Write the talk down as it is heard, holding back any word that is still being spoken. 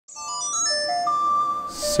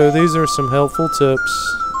So these are some helpful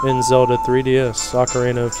tips in Zelda 3DS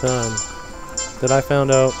Ocarina of Time that I found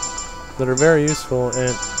out that are very useful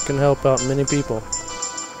and can help out many people.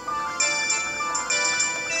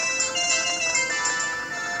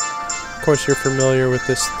 Of course, you're familiar with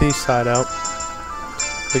this thief's hideout.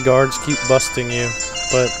 The guards keep busting you,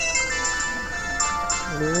 but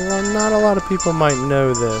not a lot of people might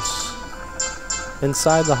know this.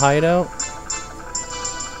 Inside the hideout,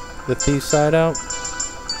 the thief's hideout,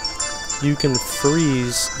 you can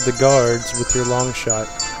freeze the guards with your long shot.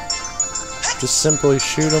 Just simply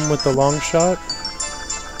shoot them with the long shot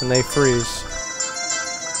and they freeze.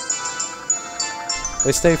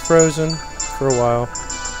 They stay frozen for a while,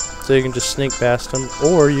 so you can just sneak past them,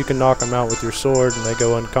 or you can knock them out with your sword and they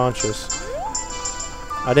go unconscious.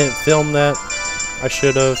 I didn't film that. I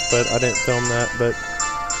should have, but I didn't film that. But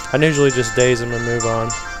I usually just daze them and move on.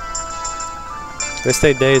 They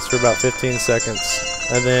stay dazed for about 15 seconds,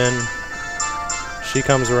 and then she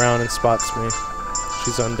comes around and spots me.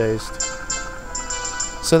 She's undazed.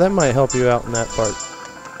 So that might help you out in that part.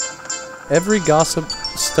 Every gossip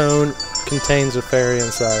stone contains a fairy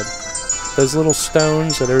inside. Those little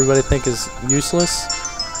stones that everybody think is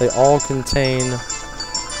useless, they all contain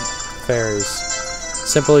fairies.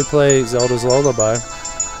 Simply play Zelda's Lullaby,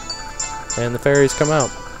 and the fairies come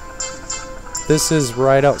out. This is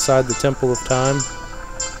right outside the Temple of Time.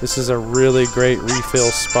 This is a really great refill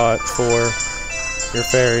spot for your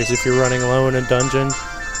fairies. If you're running low in a dungeon,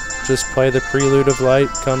 just play the Prelude of Light,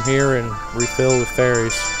 come here and refill with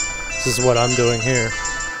fairies. This is what I'm doing here.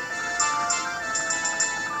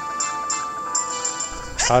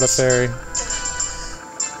 Caught a fairy.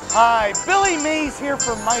 Hi, Billy Mays here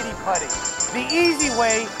for Mighty Putty. The easy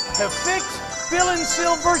way to fix, fill and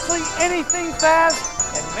seal virtually anything fast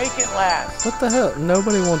and make it last. What the hell?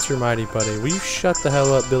 Nobody wants your Mighty Putty. Will you shut the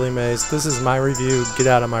hell up, Billy Mays? This is my review. Get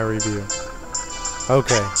out of my review.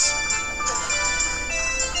 Okay.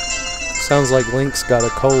 Sounds like Link's got a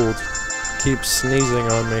cold. Keeps sneezing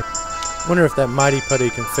on me. Wonder if that Mighty Putty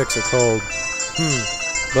can fix a cold.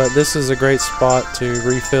 But this is a great spot to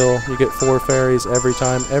refill. You get 4 fairies every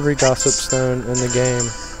time. Every gossip stone in the game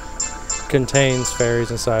contains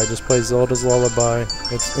fairies inside. Just play Zelda's Lullaby.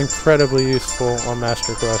 It's incredibly useful on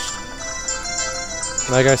Master Quest.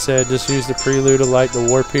 Like I said, just use the Prelude of Light to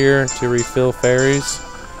warp here to refill fairies.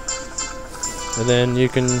 And then you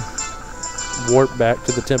can warp back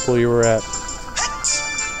to the temple you were at.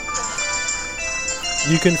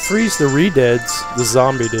 You can freeze the re-deads, the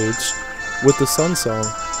zombie dudes, with the Sun Song.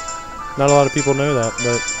 Not a lot of people know that,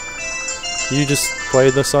 but you just play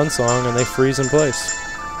the Sun Song and they freeze in place.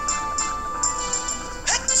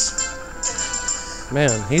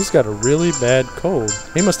 Man, he's got a really bad cold.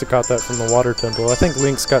 He must have caught that from the water temple. I think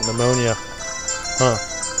Link's got pneumonia. Huh.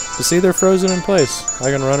 You see, they're frozen in place.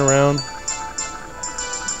 I can run around.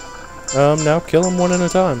 Now kill them one at a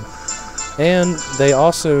time. And they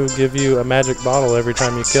also give you a magic bottle every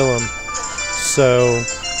time you kill them. So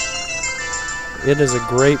it is a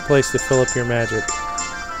great place to fill up your magic.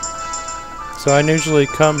 So I usually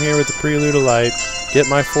come here with the Prelude of Light, get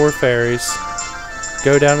my 4 fairies,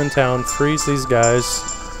 go down in town, freeze these guys.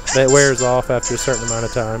 That wears off after a certain amount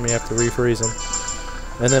of time. You have to refreeze them.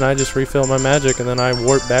 And then I just refill my magic, and then I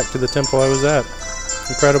warp back to the temple I was at.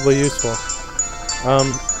 Incredibly useful.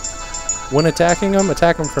 When attacking them,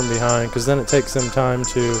 attack them from behind, because then it takes them time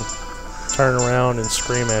to turn around and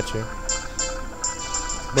scream at you.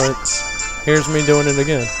 But here's me doing it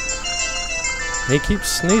again. He keeps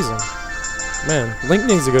sneezing. Man, Link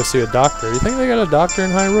needs to go see a doctor. You think they got a doctor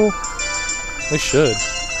in Hyrule? They should.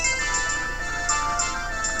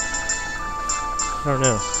 I don't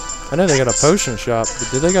know. I know they got a potion shop, but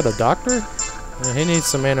do they got a doctor? Yeah, he needs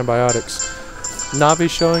some antibiotics. Navi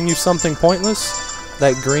showing you something pointless?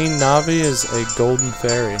 That green Navi is a golden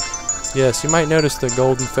fairy. Yes, you might notice the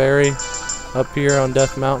golden fairy up here on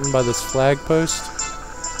Death Mountain by this flag post.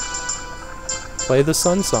 Play the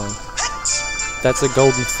Sun Song. That's a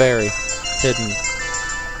golden fairy hidden.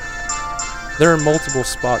 There are multiple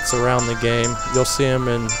spots around the game. You'll see them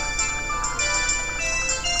in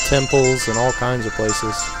temples and all kinds of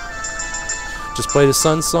places. Just play the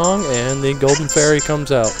Sun Song and the golden fairy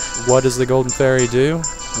comes out. What does the golden fairy do?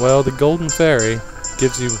 Well, the golden fairy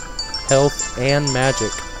gives you health and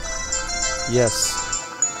magic. Yes.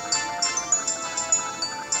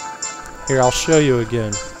 Here, I'll show you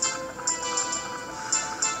again.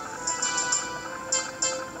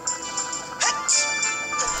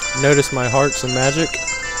 Notice my hearts and magic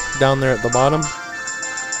down there at the bottom.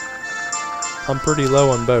 I'm pretty low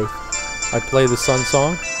on both. I play the Sun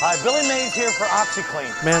Song. Hi, Billy Mays here for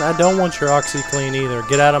OxyClean. Man, I don't want your OxyClean either.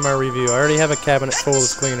 Get out of my review. I already have a cabinet full of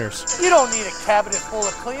cleaners. You don't need a cabinet full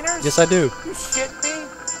of cleaners. Yes, I do. You shit me?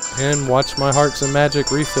 And watch my Hearts and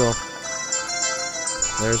Magic refill.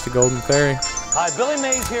 There's the Golden Fairy. Hi, Billy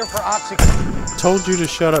Mays here for OxyClean. Told you to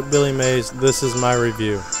shut up, Billy Mays. This is my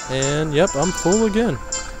review. And yep, I'm full again.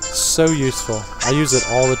 So useful. I use it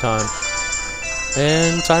all the time.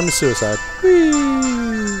 And time to suicide. Whee!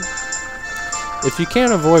 If you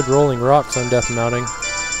can't avoid rolling rocks on death mounting,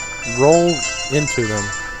 roll into them.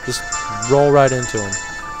 Just roll right into them.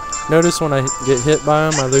 Notice when I get hit by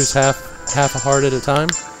them, I lose half a heart at a time.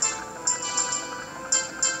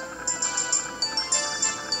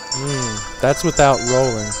 That's without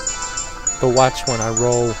rolling. But watch when I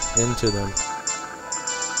roll into them.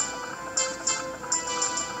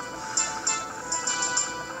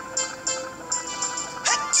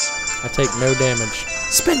 I take no damage.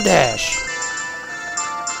 Spin dash!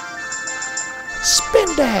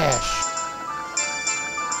 Spin dash!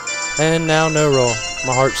 And now no roll.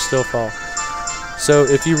 My hearts still fall. So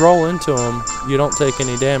if you roll into them, you don't take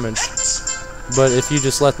any damage. But if you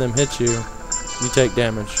just let them hit you, you take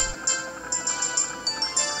damage.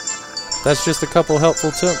 That's just a couple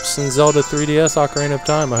helpful tips in Zelda 3DS Ocarina of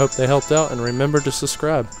Time. I hope they helped out, and remember to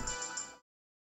subscribe.